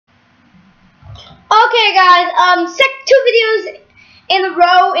Okay guys, 2 videos in a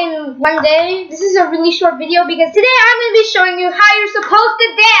row in one day. This is a really short video because today I'm going to be showing you how you're supposed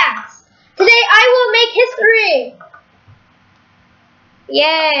to dance. Today I will make history.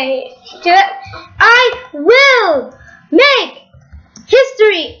 Yay. I will make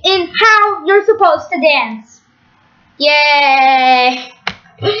history in how you're supposed to dance. Yay.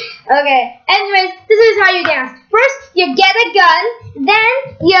 Okay, anyways, this is how you dance. First, you get a gun,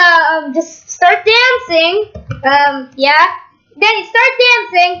 then you just start dancing, yeah. Then you start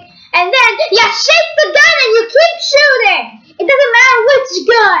dancing, and then you shake the gun and you keep shooting. It doesn't matter which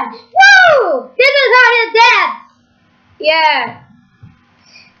gun. Woo! This is how you dance. Yeah.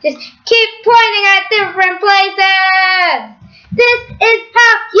 Just keep pointing at different places. This is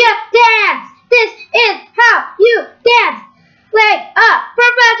how you dance. This is how you dance. Like a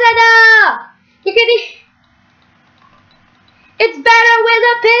professional. You can. It's better with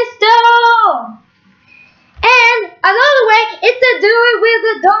a pistol. And another way is to do it with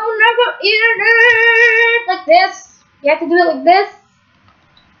a don't never ear like this. You have to do it like this.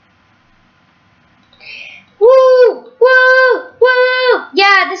 Woo, woo, woo.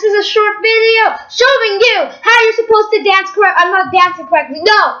 Yeah, this is a short video showing you how you're supposed to dance correct. I'm not dancing correctly.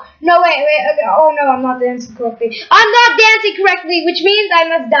 No, wait. Oh no, I'm not dancing correctly. I'm not dancing correctly, which means I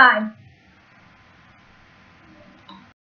must die.